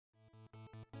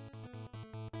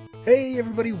Hey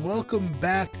everybody, welcome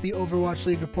back to the Overwatch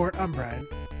League Report. I'm Brian.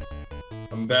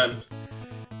 I'm Ben.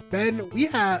 Ben,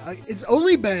 it's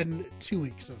only been 2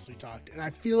 weeks since we talked, and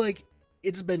I feel like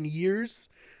it's been years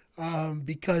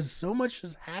because so much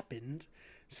has happened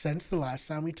since the last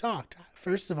time we talked.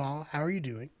 First of all, how are you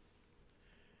doing?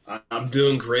 I'm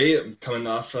doing great. I'm coming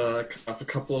off a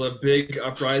couple of big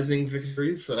uprising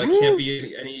victories, so I can't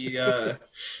be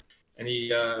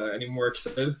any more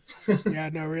excited. Yeah,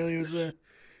 no, really,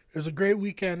 it was a great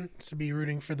weekend to be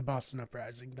rooting for the Boston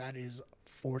Uprising. That is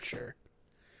for sure.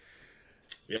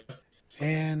 Yeah.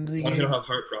 And I don't have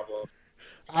heart problems.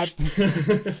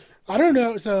 I don't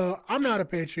know. So I'm not a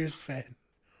Patriots fan,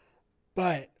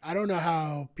 but I don't know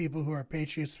how people who are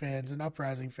Patriots fans and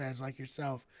Uprising fans like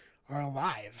yourself are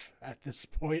alive at this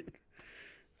point.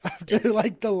 After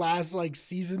like the last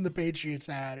season the Patriots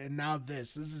had, and now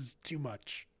this is too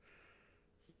much.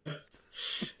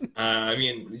 I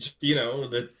mean,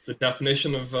 the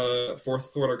definition of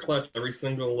fourth quarter clutch. Every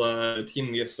single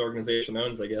team this organization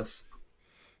owns, I guess.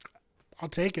 I'll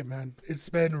take it, man. It's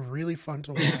been really fun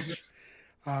to watch,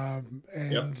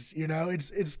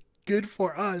 it's good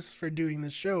for us for doing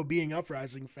this show, being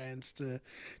Uprising fans, to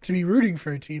be rooting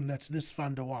for a team that's this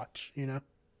fun to watch.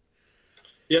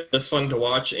 Yeah, it's fun to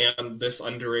watch, and this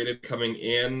underrated coming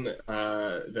in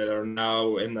that are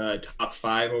now in the top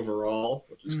 5 overall,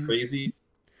 which is crazy.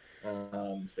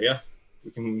 So yeah,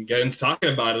 we can get into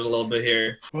talking about it a little bit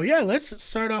here. Well, yeah, let's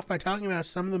start off by talking about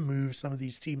some of the moves some of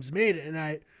these teams made,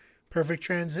 and perfect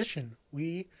transition.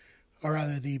 The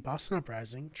Boston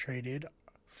Uprising traded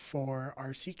for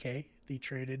RCK, the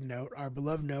traded note, our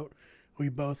beloved note, we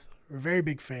both are very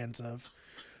big fans of.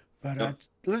 But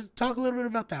let's talk a little bit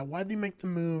about that. Why did they make the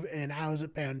move, and how has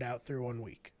it panned out through 1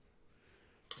 week?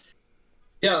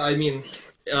 Yeah, I mean,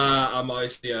 I'm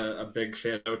obviously a big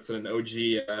fan of Notes and an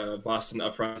OG Boston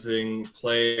Uprising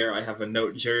player. I have a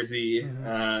Note jersey,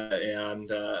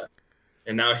 and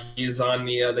now he's on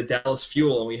the Dallas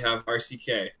Fuel, and we have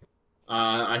RCK.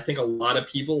 I think a lot of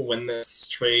people, when this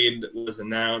trade was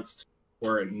announced,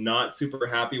 were not super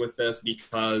happy with this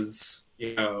because,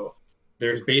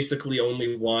 there's basically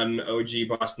only one OG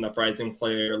Boston Uprising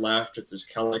player left.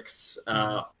 There's Kelix.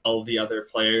 All the other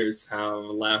players have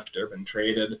left or been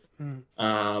traded.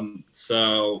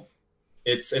 So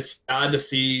it's sad to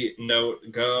see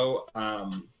Note go.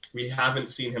 We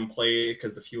haven't seen him play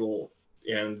because the Fuel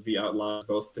and the Outlaws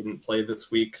both didn't play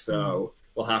this week. So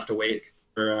we'll have to wait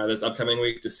for this upcoming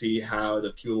week to see how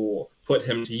the Fuel put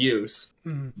him to use.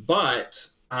 But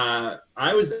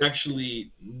I was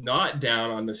actually not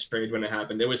down on this trade when it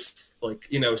happened. It was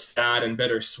sad and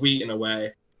bittersweet in a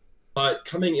way. But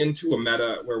coming into a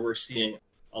meta where we're seeing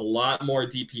a lot more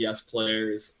DPS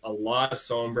players, a lot of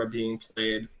Sombra being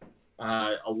played,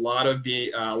 a lot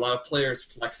of players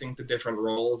flexing to different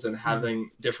roles and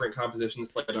having different compositions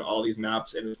played on all these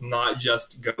maps, and it's not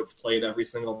just goats played every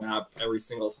single map every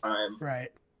single time.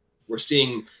 Right. We're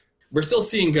still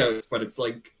seeing goats, but it's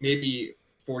like maybe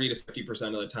 40 to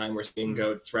 50% of the time we're seeing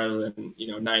goats rather than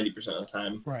 90% of the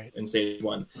time in Stage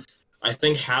 1. I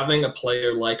think having a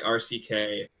player like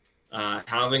RCK,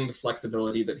 having the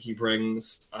flexibility that he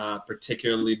brings,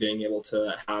 particularly being able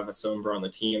to have a Sombra on the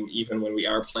team even when we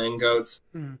are playing goats,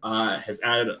 has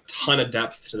added a ton of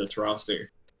depth to this roster.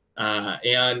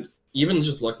 And even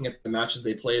just looking at the matches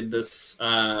they played this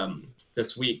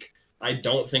week, I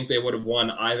don't think they would have won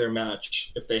either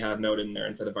match if they had Note in there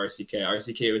instead of RCK.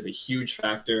 RCK was a huge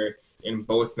factor in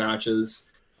both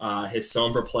matches. His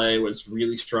Sombra play was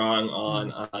really strong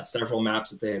on several maps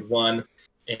that they had won,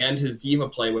 and his D.Va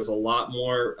play was a lot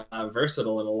more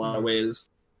versatile in a lot of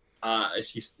ways.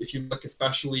 If you look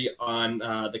especially on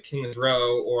the King's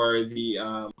Row or the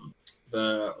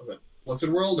was it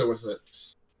Blizzard World, or was it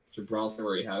Gibraltar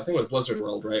where he had? I think it was Blizzard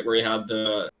World, right, where he had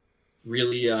the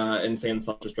really insane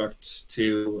self-destruct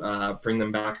to bring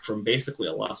them back from basically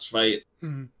a lost fight.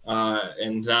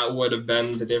 And that would have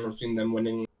been the difference between them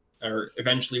winning or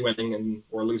eventually winning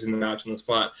or losing the match in the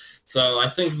spot. So I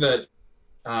think that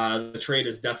the trade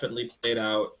has definitely played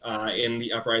out in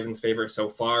the Uprising's favor so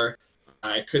far.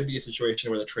 It could be a situation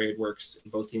where the trade works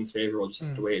in both teams' favor. We'll just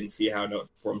have to wait and see how Note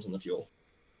performs in the Fuel.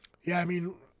 Yeah, I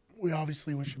mean, we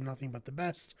obviously wish him nothing but the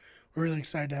best. We're really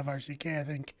excited to have RCK. I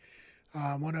think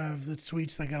one of the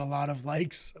tweets that got a lot of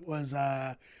likes was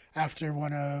after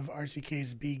one of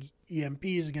RCK's big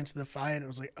EMPs against the Defiant. It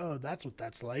was like, oh, that's what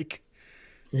that's like.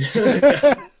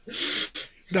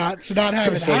 not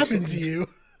have it happen to you,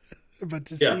 but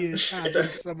to see it happen to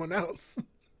someone else.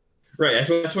 Right,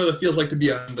 that's what it feels like to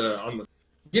be on the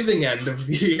giving end of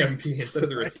the EMP instead of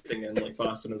the receiving end, like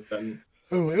Boston has been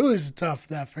Oh, it was tough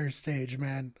that first stage,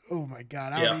 man. Oh my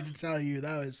god, I don't need to tell you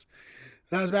that was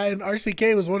bad. And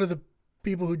RCK was one of the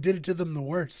people who did it to them the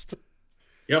worst.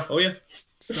 Yeah. Oh yeah.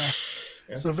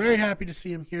 So very happy to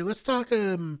see him here. Let's talk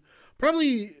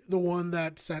probably the one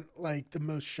that sent like the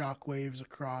most shockwaves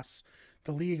across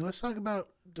the league. Let's talk about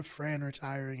Dafran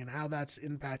retiring and how that's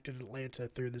impacted Atlanta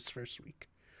through this first week.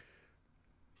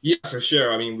 Yeah, for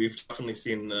sure. I mean, we've definitely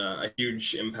seen a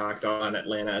huge impact on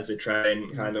Atlanta as they try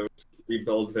and kind of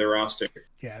rebuild their roster.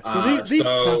 Yeah, so these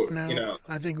suck now. You know,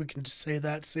 I think we can just say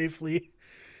that safely.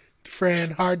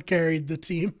 Dafran hard carried the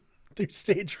team through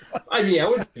stage 1. I mean, I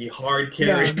wouldn't be hard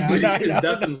carried, but he was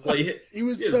definitely he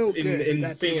was so good.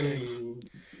 Insane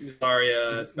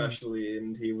Zarya especially,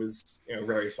 and he was a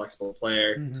very flexible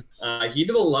player. He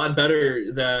did a lot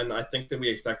better than I think that we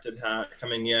expected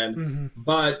coming in,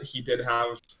 but he did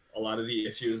have a lot of the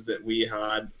issues that we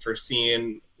had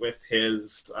foreseen with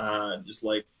his just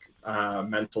like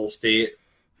mental state.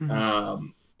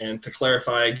 And to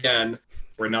clarify again,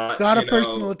 we're not. It's not a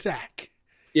personal attack.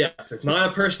 Yes, it's not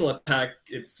a personal attack.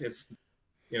 It's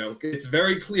it's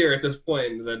very clear at this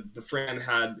point that Dafran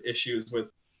had issues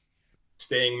with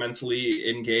staying mentally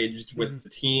engaged with the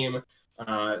team,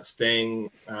 staying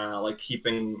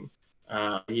keeping.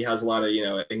 He has a lot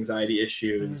of anxiety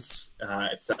issues,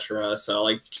 etc. So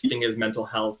like keeping his mental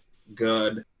health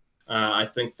good. I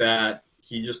think that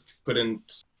he just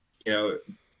couldn't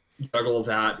juggle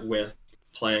that with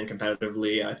playing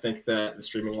competitively. I think that the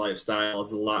streaming lifestyle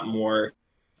is a lot more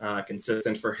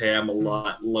consistent for him, a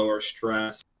lot lower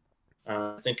stress.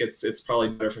 I think it's probably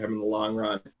better for him in the long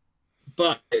run,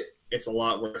 but it's a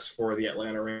lot worse for the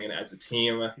Atlanta Reign as a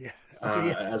team,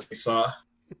 as we saw.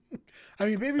 I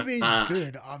mean, Baby Bay's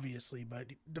good, obviously, but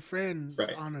Dafran's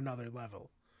on another level.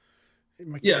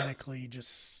 Mechanically,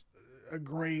 just a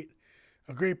great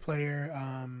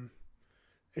player.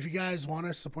 If you guys want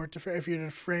to support Dafran, if you're a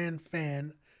Dafran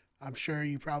fan, I'm sure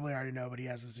you probably already know, but he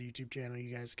has his YouTube channel.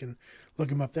 You guys can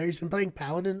look him up there. He's been playing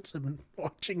Paladins. I've been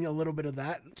watching a little bit of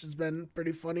that, which has been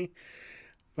pretty funny.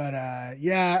 But,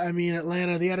 I mean,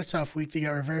 Atlanta, they had a tough week. They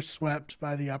got reverse swept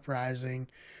by the Uprising,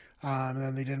 and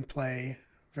then they didn't play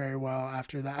very well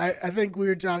after that. I think we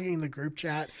were talking in the group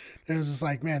chat, and it was just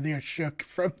like, man, they are shook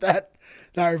from that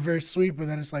reverse sweep, and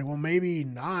then it's like, well, maybe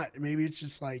not. Maybe it's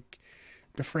just like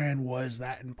Dafran was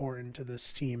that important to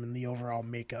this team and the overall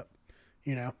makeup,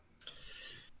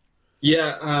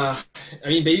 Yeah, I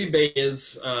mean, Baby Bay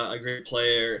is a great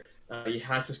player. He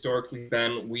has historically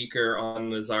been weaker on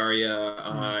the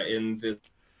Zarya in the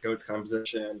GOATS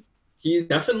composition. He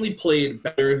definitely played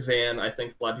better than I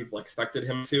think a lot of people expected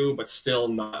him to, but still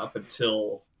not up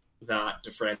until that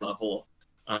Dafran level.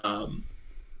 And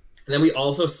then we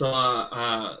also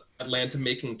saw Atlanta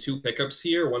making 2 pickups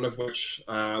here, one of which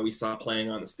we saw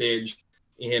playing on the stage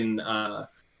in, I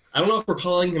don't know if we're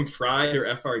calling him Fried or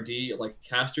FRD. Like,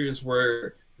 casters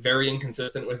were very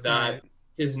inconsistent with that. Right.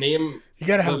 His name, you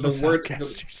gotta have the word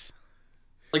casters.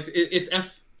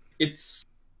 It's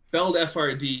spelled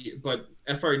FRD, but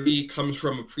FRD comes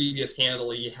from a previous handle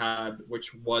he had,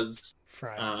 which was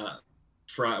Fried.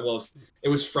 Well, it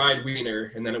was Fried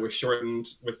Wiener, and then it was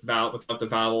shortened without the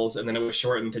vowels, and then it was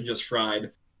shortened to just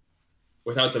Fried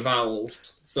without the vowels.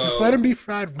 So just let him be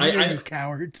Fried Wiener, you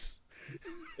cowards.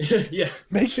 Yeah,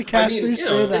 make the casters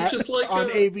say that it's just like on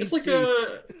ABC. It's like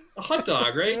a hot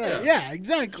dog, right? Yeah,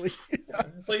 exactly.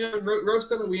 It's like a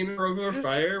roast on a wiener over a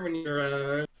fire when you're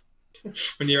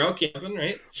out camping,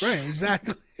 right? Right,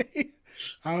 exactly.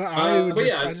 I'm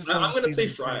gonna say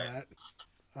fried.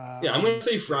 I'm gonna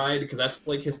say fried because that's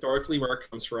like historically where it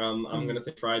comes from. I'm gonna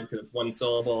say fried because it's one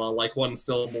syllable. I like one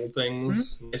syllable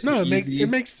things. Nice it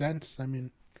makes sense. I mean,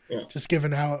 just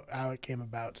given how it came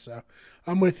about. So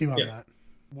I'm with you on that.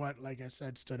 What, like I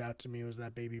said, stood out to me was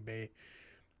that Baby Bay.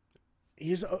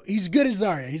 He's good at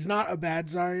Zarya. He's not a bad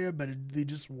Zarya, but they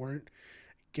just weren't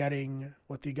getting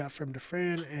what they got from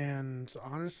Dafran. And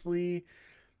honestly,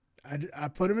 I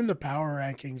put him in the power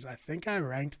rankings. I think I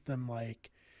ranked them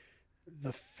like the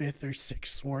 5th or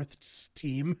 6th worst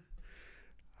team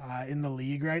in the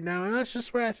league right now, and that's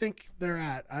just where I think they're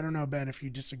at. I don't know, Ben, if you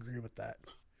disagree with that.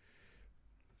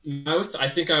 I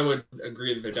think I would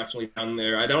agree that they're definitely down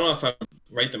there. I don't know if I would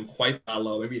rate them quite that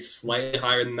low, maybe slightly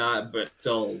higher than that, but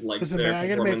still, like, listen, their man,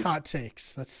 performance. I gotta make hot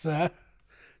takes. That's I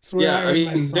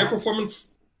mean, their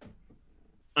performance.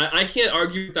 I can't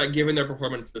argue with that given their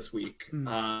performance this week.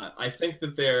 I think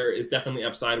that there is definitely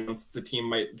upside once the team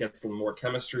might get some more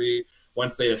chemistry,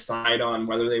 once they decide on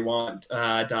whether they want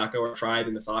Daco or Fried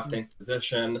in this off-tank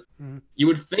position. You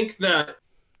would think that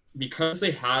because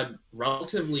they had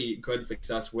relatively good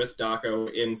success with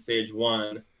Daco in stage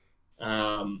 1,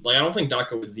 Like, I don't think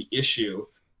Dako was the issue.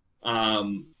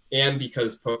 And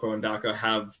because Poco and Dako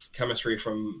have chemistry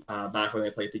from back when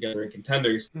they played together in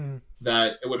Contenders,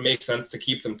 that it would make sense to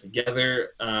keep them together.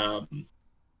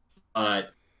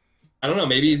 But I don't know.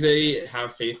 Maybe they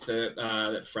have faith that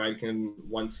that Fred can,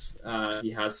 once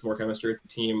he has some more chemistry with the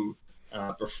team,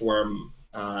 perform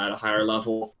at a higher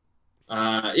level.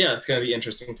 Yeah, it's going to be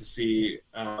interesting to see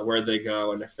where they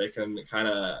go and if they can kind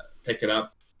of pick it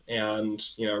up and,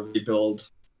 you know, rebuild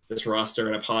this roster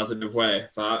in a positive way.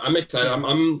 But I'm excited.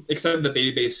 I'm excited that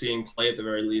Babyface seeing play at the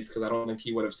very least, because I don't think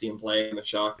he would have seen play in the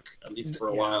Shock, at least for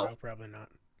a while. No, probably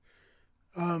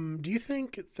not. Do you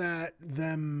think that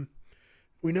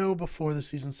we know before the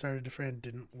season started, Dafran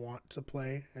didn't want to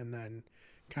play and then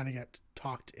kind of got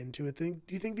talked into it. Do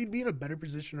you think they'd be in a better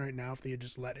position right now if they had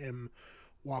just let him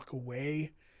walk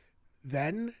away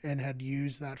then and had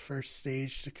used that first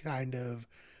stage to kind of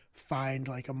find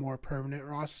like a more permanent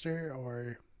roster?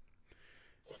 Or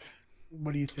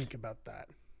what do you think about that?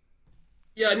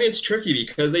 Yeah, I mean, it's tricky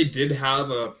because they did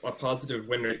have a positive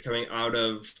win rate coming out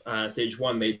of stage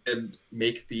one. They did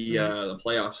make the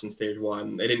playoffs in stage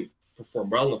one. They didn't perform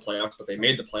well in the playoffs, but they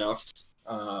made the playoffs.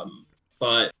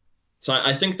 But so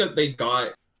I think that they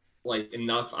got like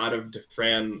enough out of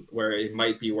Dafran where it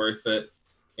might be worth it.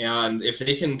 And if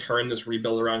they can turn this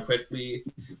rebuild around quickly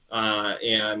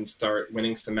and start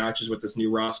winning some matches with this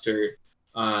new roster,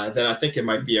 then I think it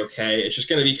might be okay. It's just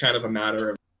going to be kind of a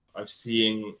matter of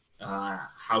seeing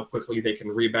how quickly they can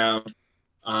rebound.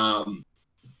 Yeah,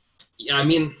 I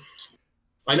mean,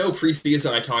 I know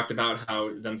preseason I talked about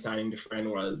how them signing Dafran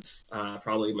was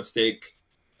probably a mistake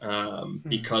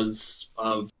because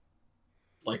of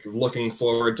like looking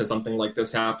forward to something like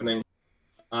this happening.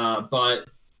 But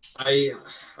I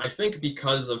think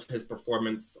because of his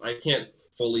performance, I can't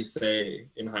fully say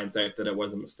in hindsight that it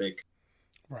was a mistake.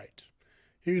 Right.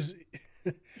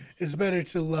 It's better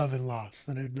to love and lost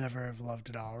than to never have loved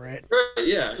at all, right? Right.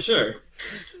 Yeah. Sure.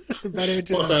 Better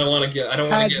to Plus, I don't want to get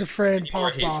Dafran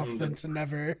pop off than to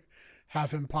never have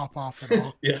him pop off at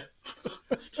all. Yeah.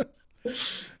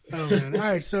 Oh man. All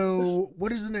right. So,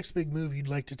 what is the next big move you'd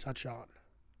like to touch on?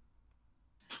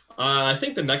 I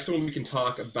think the next one we can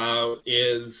talk about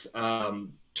is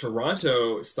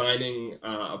Toronto signing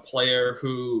a player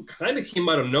who kind of came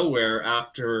out of nowhere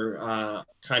after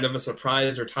kind of a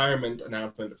surprise retirement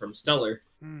announcement from Stellar.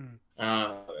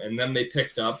 And then they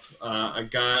picked up a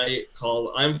guy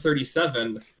called I'm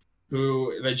 37,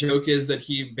 who the joke is that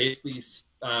he basically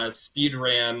speed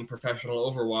ran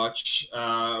professional Overwatch,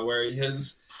 where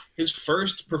his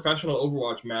first professional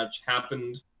Overwatch match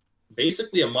happened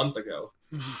basically a month ago.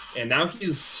 And now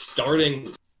he's starting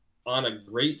on a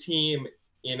great team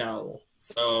in Owl.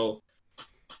 So,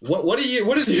 what is your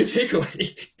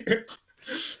takeaway here?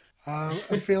 I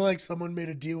feel like someone made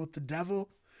a deal with the devil.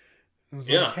 It was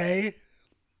like, hey,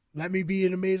 let me be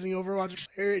an amazing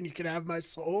Overwatch player, and you can have my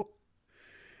soul.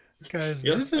 Because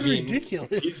this is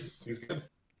ridiculous. He's good.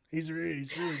 He's really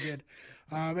good.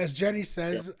 As Jenny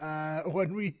says,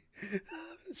 when we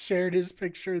shared his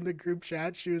picture in the group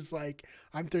chat, she was like,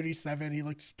 I'm 37, he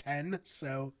looks 10,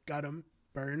 so got him,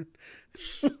 burn.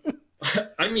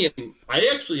 I mean, I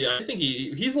think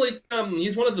he's like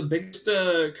he's one of the biggest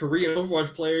Korean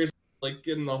Overwatch players like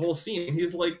in the whole scene.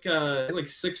 He's like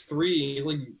 6'3", he's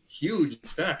like huge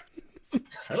stacked.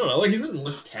 I don't know, he doesn't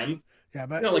look 10. Yeah,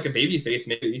 but he's got like a baby face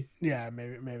maybe. Yeah,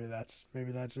 maybe that's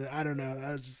it. I don't know.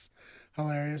 That was just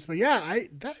hilarious. But yeah,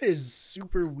 that is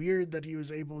super weird that he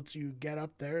was able to get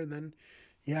up there, and then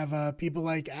you have people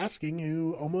like Asking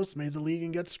who almost made the league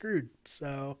and got screwed.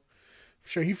 So I'm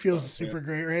sure he feels super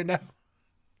great right now.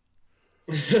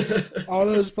 All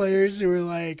those players who were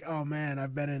like, oh man,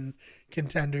 I've been in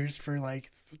Contenders for like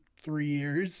 3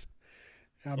 years.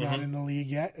 I'm not in the league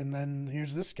yet. And then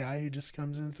here's this guy who just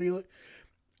comes in 3.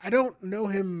 I don't know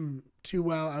him too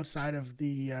well outside of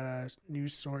the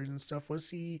news stories and stuff. Was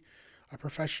he a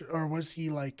professional, or was he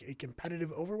like a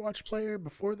competitive Overwatch player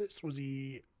before this? Was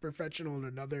he professional in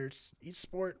another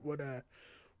esport?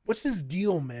 What's his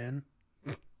deal, man?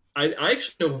 I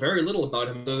actually know very little about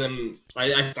him, other than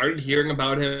I started hearing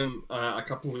about him a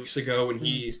couple weeks ago when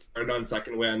he started on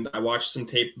Second Wind. I watched some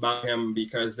tape about him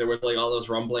because there were like all those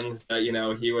rumblings that, you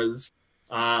know, he was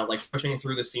like pushing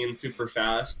through the scene super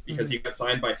fast because he got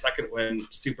signed by Second Wind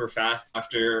super fast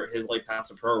after his like Path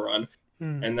to Pro run.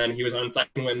 And then he was on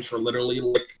Second Wind for literally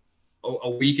like a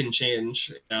week and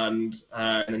change, and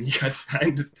then he got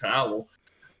signed to Owl.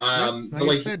 Like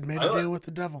I said, made a deal with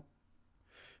the devil.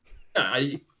 Yeah,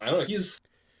 I don't know. He's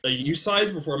you saw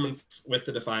his performance with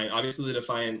the Defiant. Obviously, the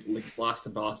Defiant like lost to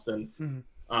Boston.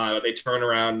 They turn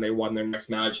around and they won their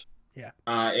next match. Yeah.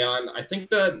 And I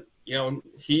think that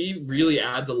he really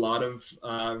adds a lot of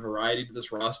variety to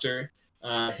this roster.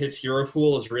 His hero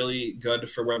pool is really good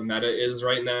for where meta is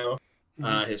right now.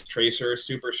 His Tracer is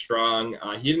super strong.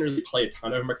 He didn't really play a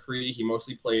ton of McCree. He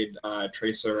mostly played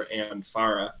Tracer and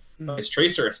Pharah. His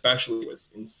Tracer especially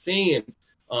was insane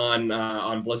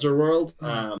on Blizzard World.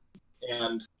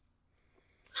 And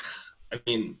I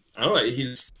mean, I don't know.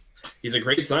 He's a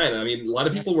great sign. I mean, a lot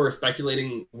of people were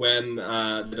speculating when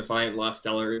the Defiant lost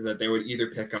Stellar that they would either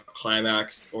pick up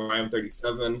Climax or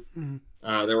IM37.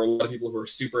 There were a lot of people who were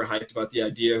super hyped about the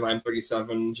idea of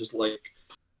IM37 just like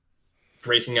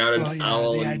breaking out into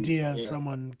Owl. The idea of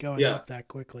someone going up that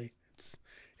quickly. It's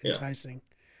enticing.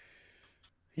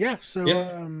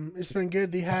 So it's been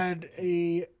good. They had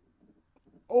a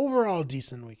overall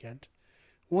decent weekend.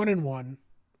 1-1.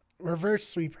 Reverse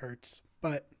sweep hurts,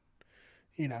 but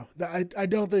I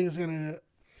don't think it's going to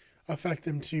affect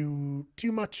them too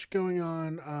much going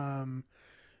on.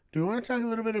 Do we want to talk a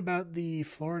little bit about the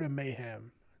Florida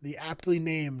Mayhem, the aptly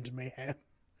named Mayhem,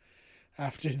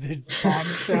 after the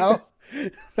bombshell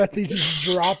that they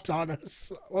just dropped on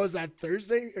us? What was that,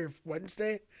 Thursday or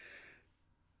Wednesday?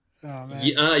 Oh, man.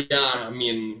 I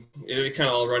mean, it kind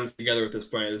of all runs together at this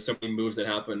point. There's so many moves that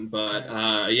happen. But,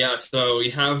 so we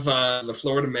have the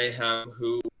Florida Mayhem,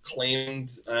 who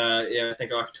claimed I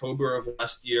think October of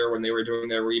last year when they were doing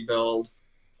their rebuild,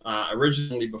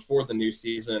 originally before the new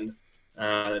season,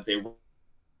 that they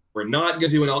were not going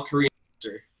to do an all-Korean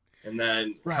roster. And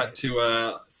then cut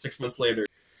to 6 months later,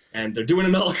 and they're doing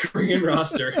an all-Korean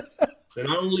roster. They're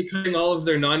not only cutting all of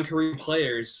their non-Korean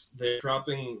players, they're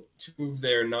dropping 2 of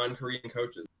their non-Korean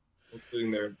coaches,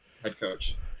 including their head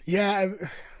coach. Yeah,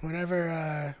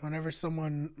 whenever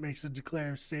someone makes a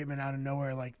declarative statement out of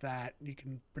nowhere like that, you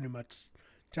can pretty much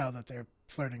tell that they're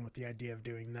flirting with the idea of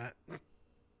doing that.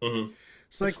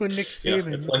 It's like when Nick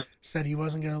Saban said he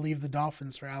wasn't going to leave the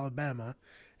Dolphins for Alabama,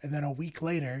 and then a week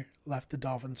later left the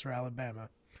Dolphins for Alabama.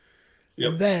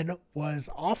 And then was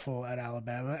awful at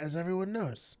Alabama, as everyone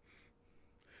knows.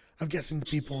 I'm guessing the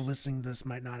people listening to this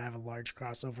might not have a large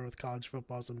crossover with college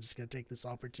football, so I'm just going to take this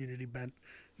opportunity, Ben.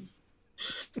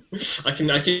 I can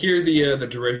hear the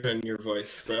derision in your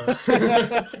voice. So.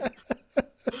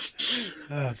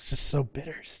 It's just so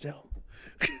bitter still.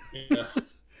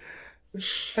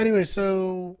 Anyway,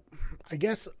 so I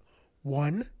guess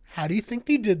how do you think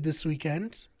they did this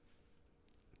weekend?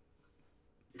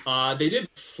 They did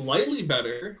slightly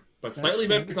better, but slightly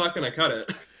better is not going to cut it.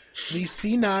 The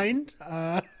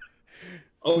C9,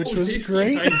 which was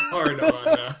great. Hard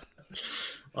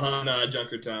on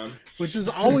Junkertown. Which is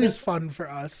always fun for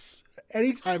us.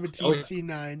 Anytime a team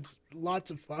C9's lots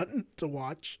of fun to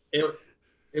watch.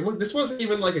 This wasn't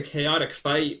even like a chaotic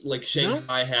fight like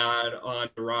Shanghai had on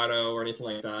Dorado or anything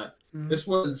like that. This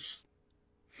was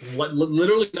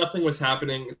literally nothing was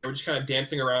happening. They were just kind of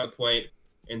dancing around the point,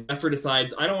 and Zephyr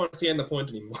decides, I don't want to stay on the point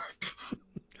anymore.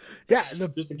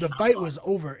 The fight was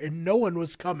over and no one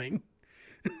was coming.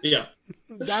 Yeah.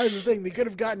 That was the thing. They could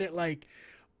have gotten it like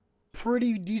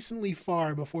pretty decently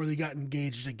far before they got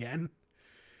engaged again.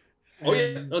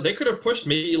 No, they could have pushed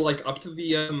maybe like up to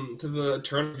the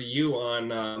turn of the U on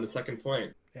the second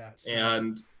point.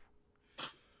 And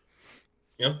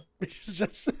it's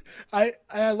just I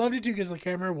loved it too because the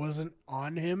camera wasn't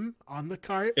on him on the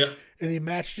cart. And the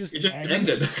match just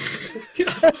ended.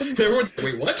 Everyone's like,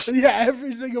 wait, what?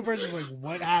 Every single person was like,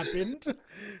 what happened?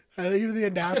 Even the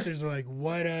announcers were like,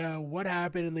 what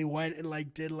happened? And they went and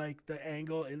like did like the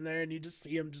angle in there, and you just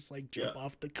see him just like jump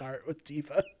off the cart with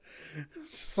Tifa.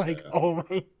 It's just like, oh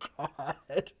my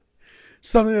god.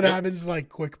 Something that happens like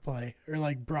quick play or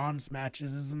like bronze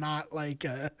matches is not like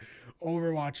a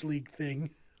Overwatch League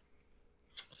thing.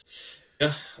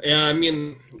 I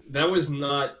mean, that was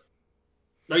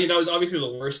obviously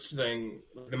the worst thing,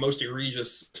 the most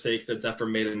egregious mistake that Zephyr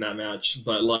made in that match.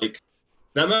 But like,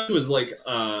 that match was like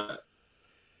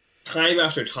time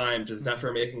after time, just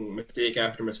Zephyr making mistake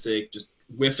after mistake, just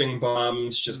whiffing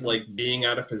bombs, just like being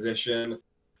out of position,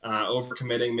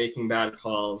 overcommitting, making bad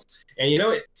calls. And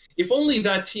if only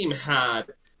that team had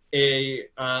a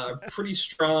pretty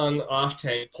strong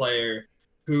off-tank player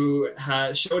who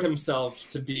has showed himself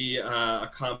to be a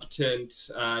competent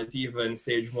diva in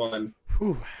stage 1.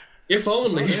 Whew. If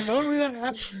only. If only that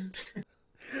happened.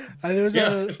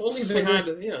 If only they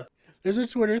had. There's a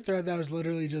Twitter thread that was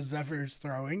literally just Zephyr's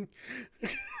throwing.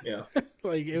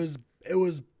 Like it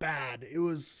was bad. It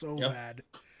was so bad.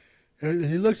 He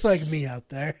looks like me out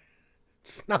there.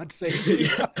 It's not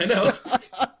safe. I know.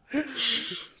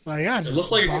 It's like, it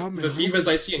looked like the divas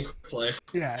I see in play.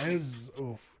 It was.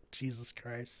 Oh, Jesus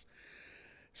Christ.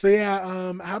 So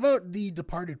yeah, how about the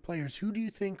departed players? Who do you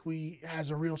think has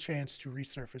a real chance to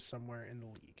resurface somewhere in the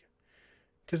league?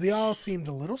 Because they all seemed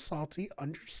a little salty,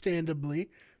 understandably.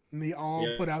 And they all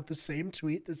put out the same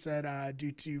tweet that said,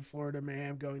 due to Florida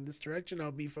Mayhem going this direction,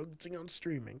 I'll be focusing on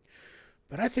streaming.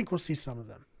 But I think we'll see some of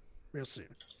them real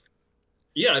soon.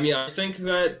 Yeah, I mean, I think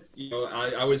that,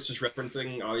 I was just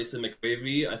referencing, obviously,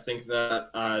 McGravy. I think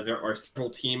that there are several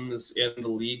teams in the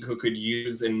league who could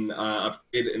use an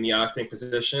upgrade in the octane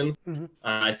position. Mm-hmm.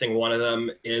 I think one of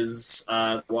them is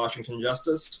Washington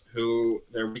Justice, who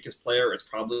their weakest player is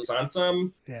probably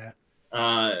Sansam. Yeah.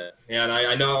 And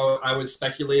I know I was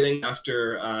speculating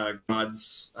after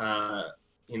Gods,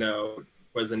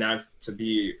 was announced to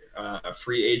be a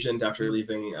free agent after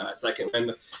leaving second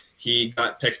wind. He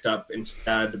got picked up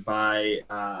instead by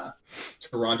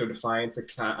Toronto Defiance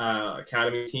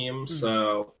Academy team, mm-hmm.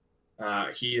 So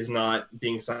he is not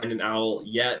being signed in OWL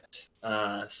yet.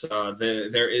 So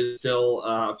there is still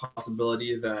a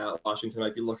possibility that Washington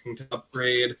might be looking to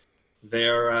upgrade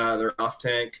their off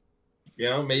tank.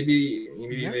 Maybe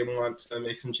they want to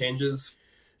make some changes.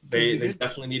 They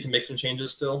definitely need to make some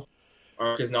changes still.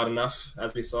 Arc is not enough,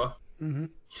 as we saw. Mm-hmm.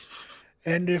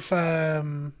 And if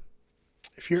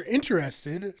you're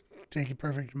interested, take a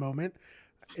perfect moment.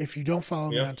 If you don't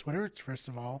follow me on Twitter, first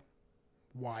of all,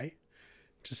 why?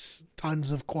 Just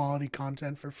tons of quality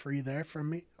content for free there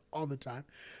from me all the time.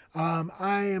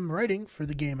 I am writing for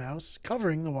the Game House,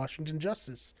 covering the Washington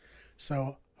Justice.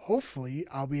 So hopefully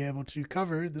I'll be able to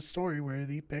cover the story where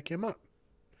they pick him up.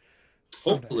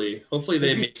 Someday. Hopefully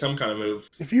they make some kind of move.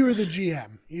 If you were the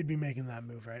GM, you'd be making that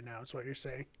move right now, is what you're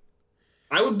saying.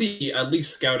 I would be at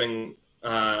least scouting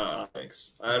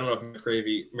thanks. I don't know if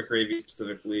McGravy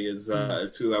specifically is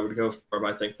who I would go for,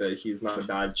 but I think that he's not a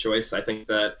bad choice. I think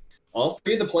that all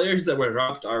three of the players that were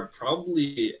dropped are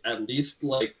probably at least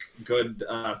like good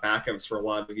backups for a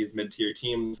lot of these mid-tier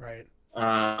teams. Right.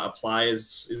 Apply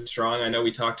is strong. I know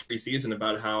we talked preseason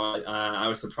about how I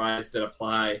was surprised that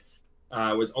Apply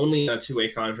was only a two-way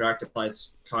contract.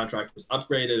 Apply's contract was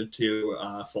upgraded to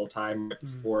full-time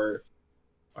before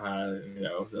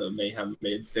the Mayhem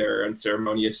made their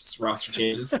unceremonious roster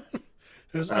changes. It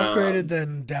was upgraded,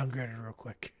 then downgraded real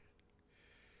quick.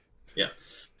 Yeah.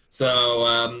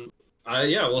 So,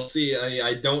 we'll see.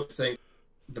 I don't think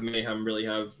the Mayhem really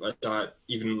have a shot,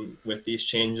 even with these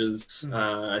changes.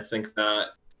 Mm-hmm. I think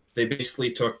that they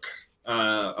basically took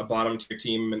a bottom tier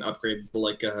team and upgraded to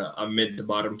like a mid to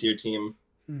bottom tier team.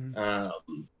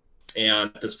 Mm-hmm.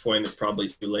 And at this point, it's probably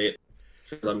too late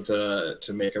for them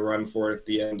to make a run for it at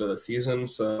the end of the season.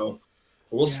 So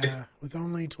we'll see. With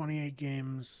only 28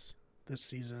 games this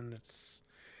season, it's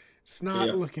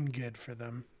not looking good for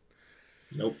them.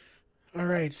 Nope. All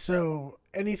right. So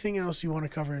anything else you want to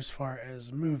cover as far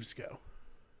as moves go?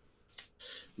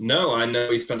 No, I know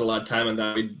we spent a lot of time on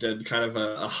that. We did kind of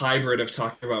a hybrid of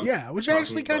talking about which I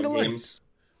actually kind of like.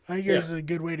 I think it's a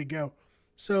good way to go.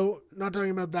 So, not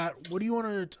talking about that, what do you want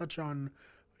to touch on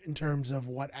in terms of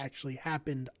what actually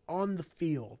happened on the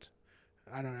field?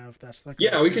 I don't know if that's the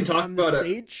we can talk about the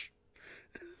stage.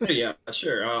 Yeah,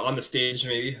 sure. On the stage,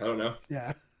 maybe. I don't know.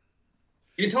 Yeah.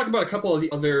 You can talk about a couple of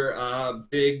the other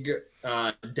big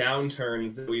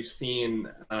downturns that we've seen.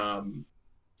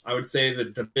 I would say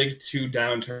that the big two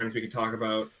downturns we could talk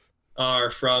about are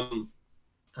from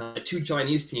two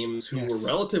Chinese teams who were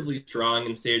relatively strong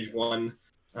in stage one.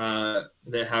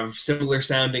 That have similar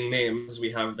sounding names.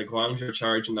 We have the Guangzhou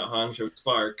Charge and the Hangzhou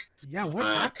Spark. Yeah, what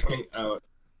happened?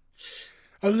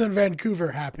 Other than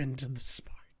Vancouver happened to the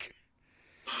Spark.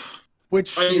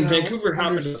 Which Vancouver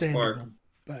happened to the Spark.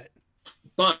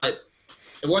 But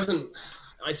it wasn't.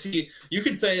 I see. You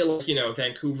could say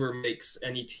Vancouver makes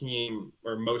any team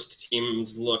or most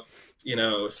teams look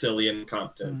silly and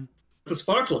incompetent. Mm. The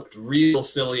Spark looked real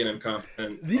silly and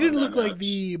incompetent. They didn't look like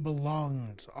they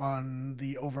belonged on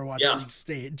the Overwatch League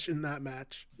stage in that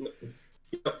match.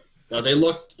 No, they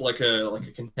looked like a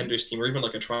contenders team or even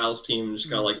like a trials team.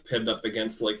 Just got pitted up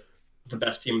against like the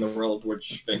best team in the world,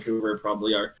 which Vancouver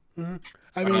probably are. Mm-hmm.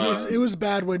 I mean, it was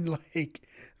bad when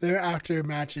their after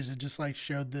matches it just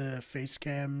showed the face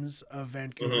cams of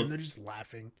Vancouver and they're just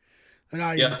laughing. They're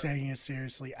not even taking it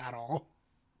seriously at all.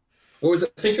 What was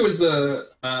it? I think it was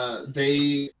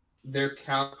their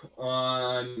cap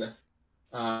on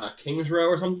Kings Row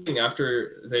or something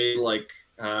after they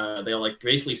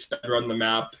basically sped run the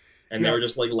map and they were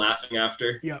just laughing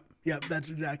after. Yep, that's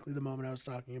exactly the moment I was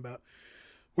talking about.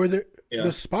 Where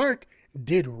the Spark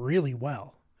did really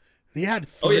well. They had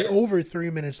over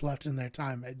 3 minutes left in their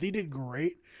time. They did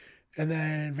great. And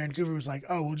then Vancouver was like,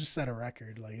 "Oh, we'll just set a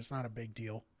record. It's not a big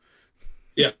deal."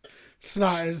 Yeah. It's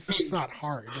not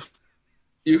hard.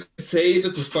 You could say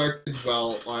that the Spark did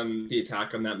well on the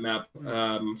attack on that map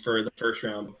for the first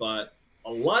round, but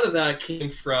a lot of that came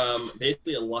from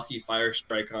basically a lucky fire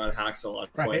strike on Haxel on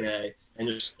point A, and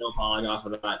just snowballing off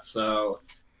of that. So,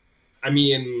 I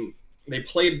mean, they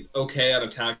played okay on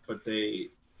attack, but they,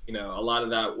 you know, a lot of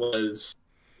that was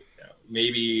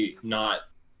maybe not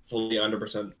fully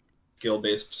 100%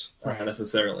 skill-based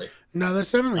necessarily. No,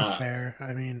 that's definitely fair.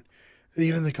 I mean,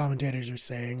 even the commentators are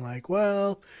saying, like,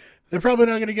 well, they're probably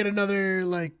not going to get another,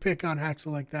 like, pick on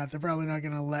Haxel like that. They're probably not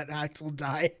going to let Haxel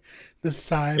die this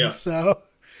time. Yeah. So,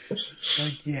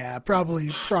 like, yeah, probably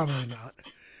not.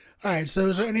 All right, so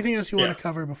is there anything else you want to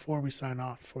cover before we sign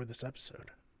off for this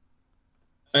episode?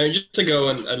 Just to go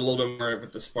a little bit more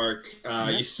with the Spark,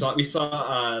 we saw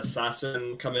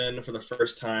Sasson come in for the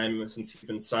first time since he's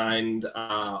been signed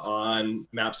on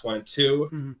maps 1 and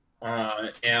 2,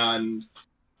 and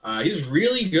he's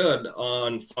really good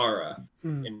on Pharah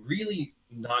and really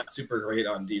not super great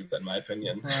on Diva, in my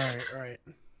opinion. Right.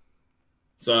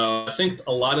 So I think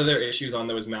a lot of their issues on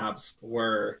those maps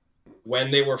were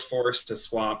when they were forced to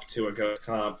swap to a Ghost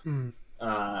comp.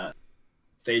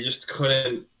 They just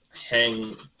couldn't hang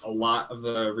a lot of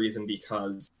the reason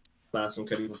because Sasson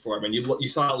couldn't perform. And you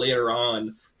saw it later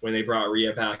on when they brought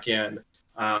Rhea back in.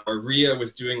 Rhea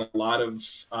was doing a lot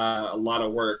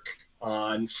of work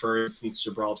on, for instance,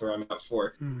 Gibraltar on map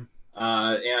 4. And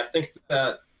I think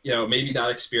that, you know, maybe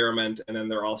that experiment, and then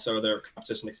their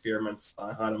competition experiments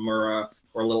on Hanamura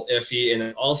were a little iffy. And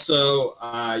then also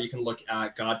you can look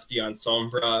at Godspeed on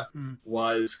Sombra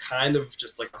was kind of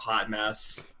just like a hot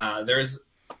mess. There's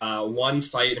one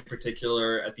fight in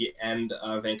particular at the end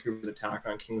of Vancouver's attack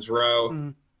on Kings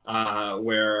Row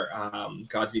where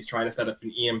Godspeed's trying to set up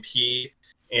an EMP,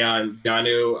 and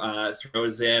Janu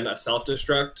throws in a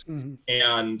self-destruct,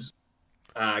 and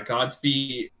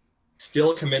Godspeed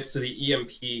still commits to the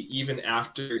EMP even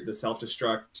after the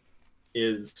self-destruct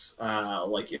is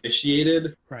like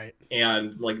initiated,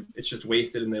 and like it's just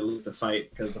wasted and they lose the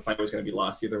fight because the fight was going to be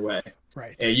lost either way.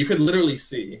 And you could literally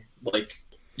see, like,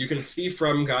 you can see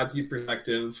from Godspeed's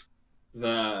perspective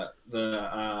the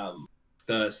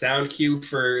sound cue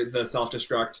for the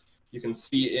self-destruct. You can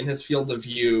see in his field of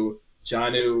view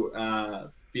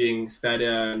Janu being sped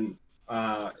in,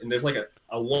 and there's like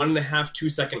a 1.5, 2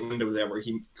 second window there where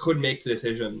he could make the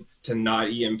decision to not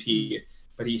EMP,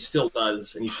 but he still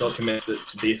does, and he still commits it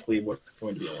to basically what's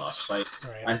going to be a lost fight.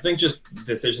 I think just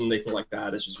decision making like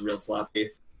that is just real sloppy.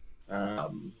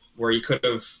 Where they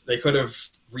could have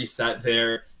reset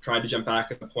there, tried to jump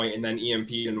back at the point, and then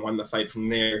EMP'd and won the fight from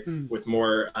there with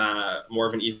more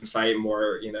of an even fight,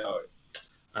 more, you know,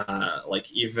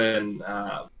 like even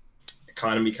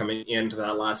economy coming into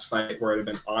that last fight where it had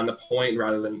been on the point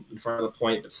rather than in front of the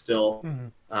point, but still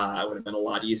it would have been a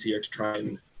lot easier to try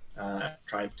and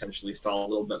potentially stall a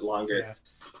little bit longer.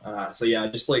 So yeah,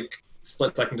 just like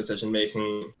split-second decision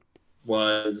making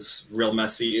was real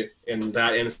messy. In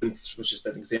that instance was just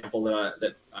an example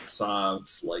that I saw of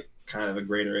like kind of a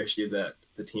greater issue that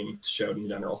the team showed in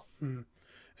general. And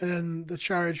then the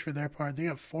charge for their part, they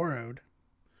got 4-0'd.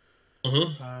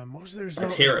 What was the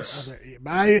result? Paris.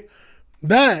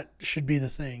 That should be the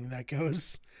thing that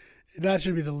goes. That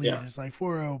should be the lead. It's like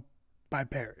 4-0 by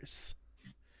Paris.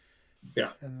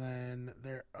 Yeah. And then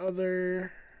their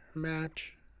other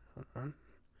match. Hold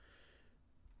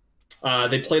on.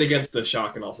 They played against the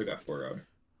Shock and also got 4-0'd.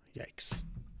 Yikes.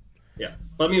 Yeah,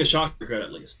 but I mean the Shock are good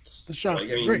at least. The Shock,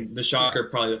 the Shock are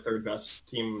probably the third best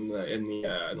team in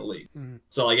the league.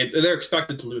 So like they're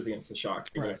expected to lose against the Shock,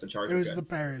 even if the Charge are good. The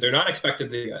Paris. They're not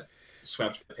expected to get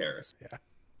swept by Paris. Yeah,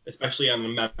 especially on the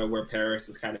meta where Paris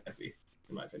is kind of iffy,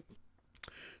 in my opinion.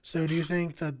 So do you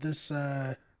think that this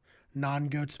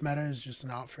non-goats meta is just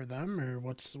not for them, or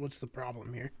what's the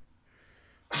problem here?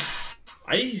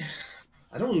 I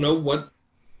don't know what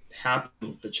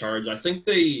happened with the Charge. I think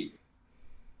they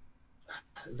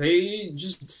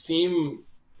just seem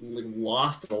like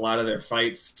lost in a lot of their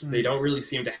fights. They don't really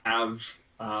seem to have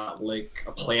like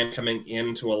a plan coming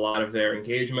into a lot of their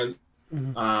engagement.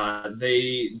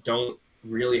 They don't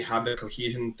really have the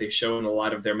cohesion they show in a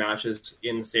lot of their matches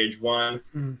in Stage 1.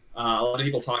 A lot of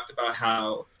people talked about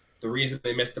how the reason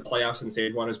they missed the playoffs in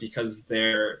Stage 1 is because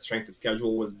their strength of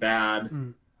schedule was bad,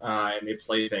 and they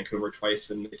played Vancouver twice,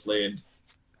 and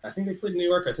I think they played New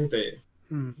York. I think they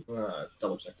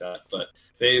double check that, but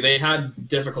they had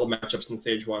difficult matchups in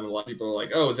Stage 1. A lot of people were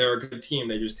like, oh, they're a good team,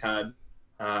 they just had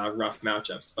rough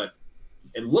matchups. But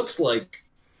it looks like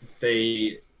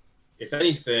they, if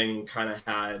anything, kind of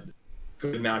had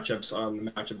good matchups on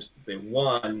the matchups that they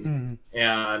won,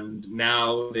 and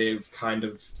now they've kind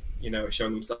of,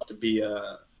 shown themselves to be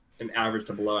an average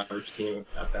to below average team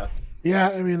at that. Yeah,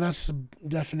 I mean, that's the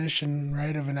definition,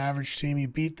 right, of an average team. You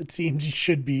beat the teams you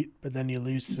should beat, but then you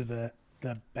lose to the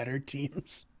better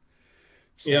teams.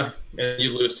 So. Yeah, and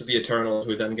you lose to the Eternal,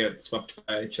 who then get swept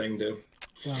by Chengdu.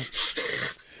 Well,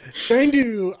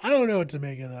 Chengdu, I don't know what to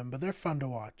make of them, but they're fun to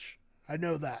watch. I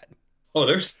know that. Oh,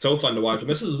 they're so fun to watch. And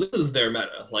this is their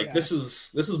meta. Like yeah. this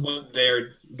is what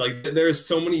they're like. There's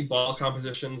so many ball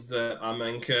compositions that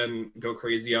Amen can go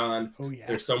crazy on. Oh yeah.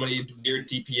 There's so many weird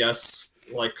DPS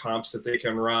like comps that they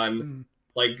can run.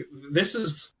 Like this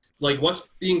is like what's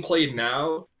being played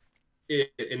now.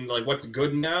 In like what's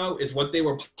good now is what they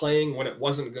were playing when it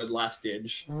wasn't good last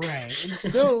stage. Right, and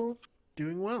still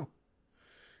doing well,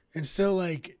 and still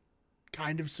like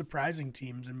kind of surprising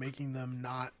teams and making them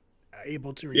not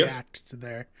able to react to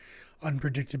their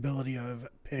unpredictability of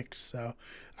picks. So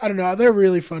I don't know. They're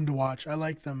really fun to watch. I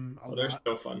like them a lot. They're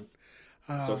so fun.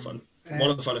 So fun.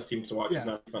 One of the funnest teams to watch. Yeah.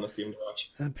 Not the funnest team to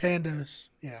watch. And Pandas,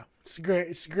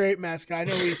 it's a great mascot. I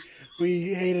know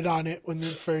we hated on it when the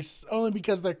first, only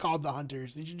because they're called the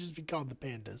Hunters. They should just be called the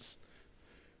Pandas.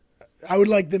 I would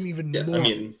like them even more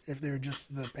if they were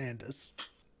just the Pandas.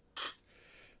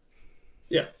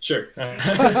 Yeah, sure.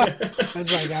 That's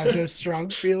like I have no strong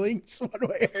feelings one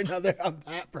way or another on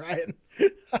that, Brian.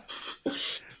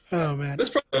 Oh man, that's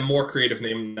probably a more creative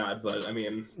name than that, but I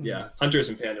mean, yeah, Hunters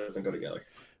and Panda doesn't go together.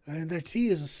 And their T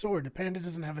is a sword. The Panda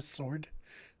doesn't have a sword.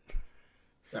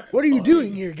 Right, what are you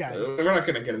doing here, guys? We're not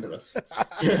going to get into this.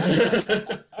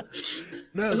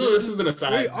 No, this is an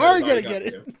aside. We are going to get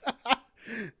it.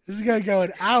 This is going to go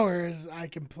in hours. I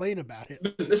complain about it.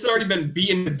 This has already been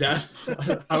beaten to death.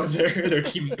 How their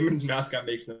team name and mascot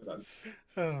makes no sense.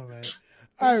 Oh, man.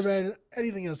 All right, man.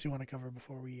 Anything else you want to cover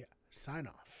before we sign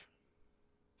off?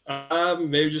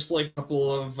 Maybe just like a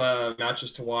couple of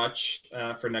matches to watch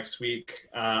for next week.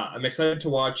 I'm excited to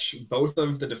watch both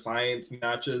of the Defiance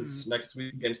matches next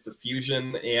week against the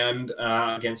Fusion and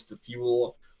against the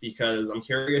Fuel, because I'm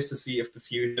curious to see if the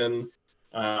Fusion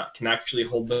can actually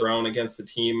hold their own against a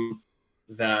team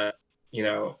that,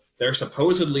 they're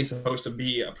supposedly supposed to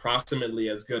be approximately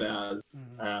as good as.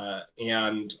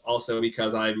 And also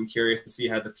because I'm curious to see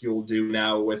how the Fuel do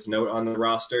now with Note on the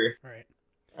roster. Right.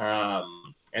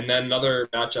 And then another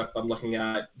matchup I'm looking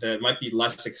at that might be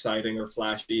less exciting or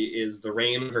flashy is the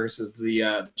Reign versus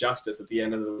the Justice at the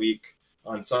end of the week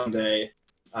on Sunday,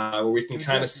 where we can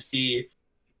kind of see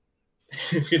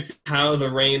how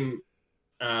the Reign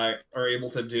are able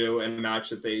to do in a match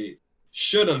that they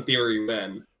should, in theory,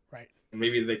 win. Right. And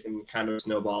maybe they can kind of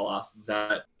snowball off of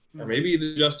that. Or maybe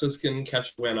the Justice can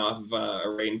catch the win off of a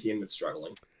Reign team that's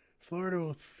struggling. Florida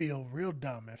will feel real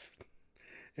dumb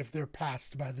if they're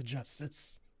passed by the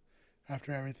Justice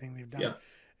after everything they've done. Yeah.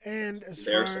 And as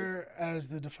far as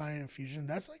the Defiant Fusion,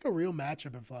 that's like a real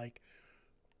matchup of like,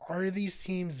 are these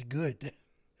teams good?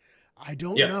 I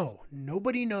don't know.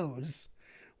 Nobody knows.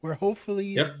 Where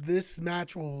hopefully this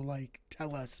match will like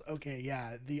tell us, okay,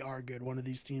 yeah, they are good. One of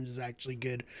these teams is actually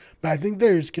good. But I think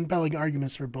there's compelling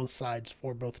arguments for both sides,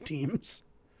 for both teams.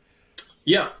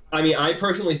 Yeah. I mean, I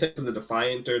personally think that the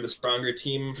Defiant are the stronger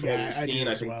team from what we've seen.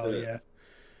 I think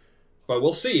But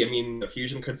we'll see. I mean, the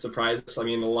Fusion could surprise us. I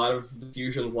mean, a lot of the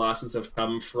Fusion's losses have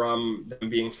come from them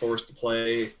being forced to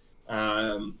play,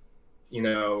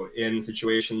 in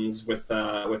situations with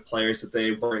players that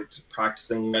they weren't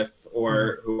practicing with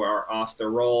or who are off their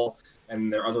role.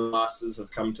 And their other losses have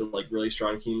come to like really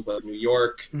strong teams like New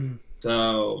York.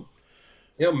 So,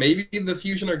 maybe the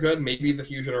Fusion are good. Maybe the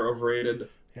Fusion are overrated.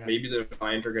 Yeah. Maybe the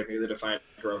Defiant are good. Maybe the Defiant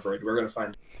are overrated. We're going to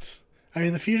find. I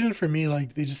mean, the Fusion for me,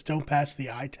 like, they just don't pass the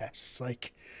eye tests.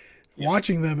 Like,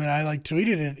 watching them, and I, like,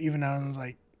 tweeted it even I was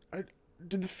like,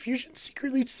 did the Fusion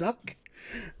secretly suck?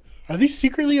 Are they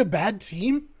secretly a bad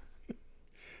team?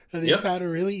 Have they just had a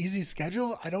really easy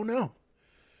schedule? I don't know.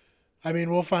 I mean,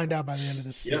 we'll find out by the end of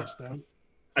this stage, though.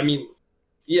 I mean,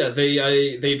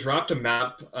 they dropped a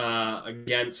map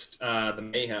against the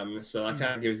Mayhem, so that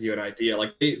kind of gives you an idea.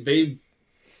 Like, they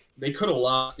could have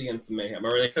lost against the Mayhem,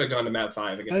 or they could have gone to map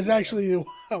 5 against That's actually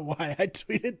why I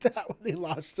tweeted that when they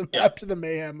lost the map to the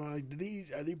Mayhem. I'm like,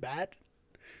 are they bad?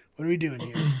 What are we doing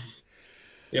here?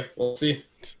 Yeah, we'll see.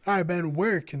 All right, Ben,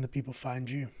 where can the people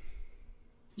find you?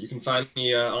 You can find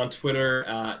me on Twitter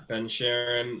at Ben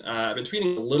Sharon. I've been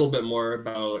tweeting a little bit more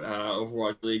about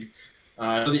Overwatch League.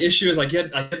 The issue is I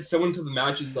get so into the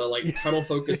matches that like tunnel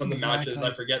focus on the matches,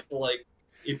 I forget to like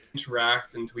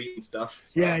interact and tweet and stuff.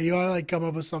 So. Yeah, you want to like come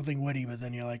up with something witty, but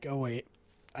then you're like, oh wait,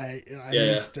 I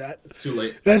missed that. Too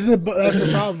late. That's the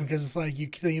problem, because it's like you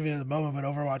think of it at the moment, but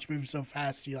Overwatch moves so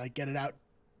fast, you like get it out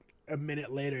a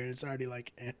minute later, and it's already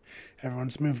like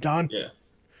everyone's moved on. Yeah.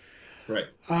 Right.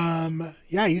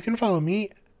 Yeah, you can follow me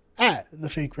at the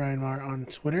fake Ryan Mar on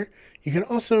Twitter. You can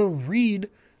also read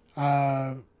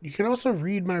my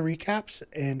recaps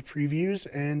and previews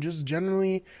and just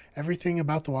generally everything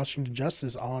about the Washington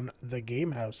Justice on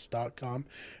thegamehouse.com.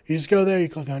 You just go there, you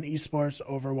click on esports,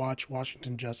 Overwatch,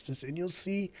 Washington Justice, and you'll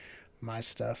see my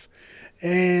stuff.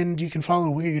 And you can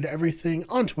follow Wicked Good Everything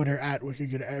on Twitter at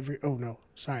Wicked Good Every. Oh no,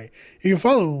 sorry. You can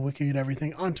follow Wicked Good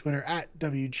Everything on Twitter at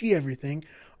WG Everything,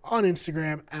 on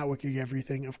Instagram at Wicked Good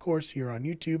Everything, of course here on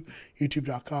YouTube,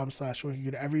 youtube.com/Wicked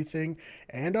Good Everything,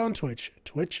 and on Twitch,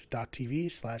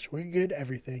 twitch.tv/Wicked Good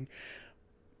Everything.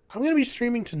 I'm going to be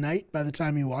streaming tonight by the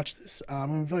time you watch this. I'm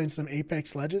going to be playing some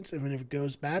Apex Legends, even if it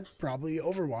goes bad, probably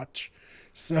Overwatch.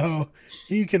 So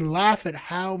you can laugh at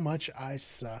how much I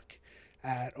suck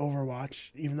at Overwatch,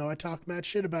 even though I talk mad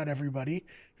shit about everybody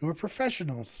who are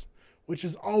professionals, which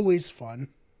is always fun.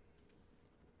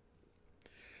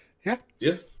 Yeah.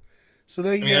 Yeah. So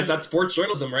there you go. That's sports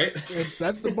journalism, right?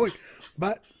 That's the point.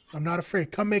 But I'm not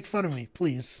afraid. Come make fun of me,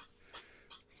 please.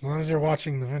 As long as you're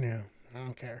watching the video. I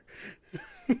don't care.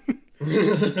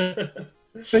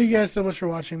 Thank you guys so much for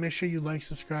watching. Make sure you like,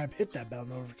 subscribe, hit that bell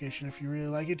notification if you really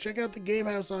like it. Check out the Game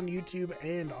House on YouTube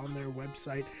and on their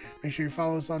website. Make sure you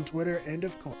follow us on Twitter. And,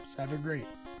 of course, have a great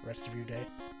rest of your day.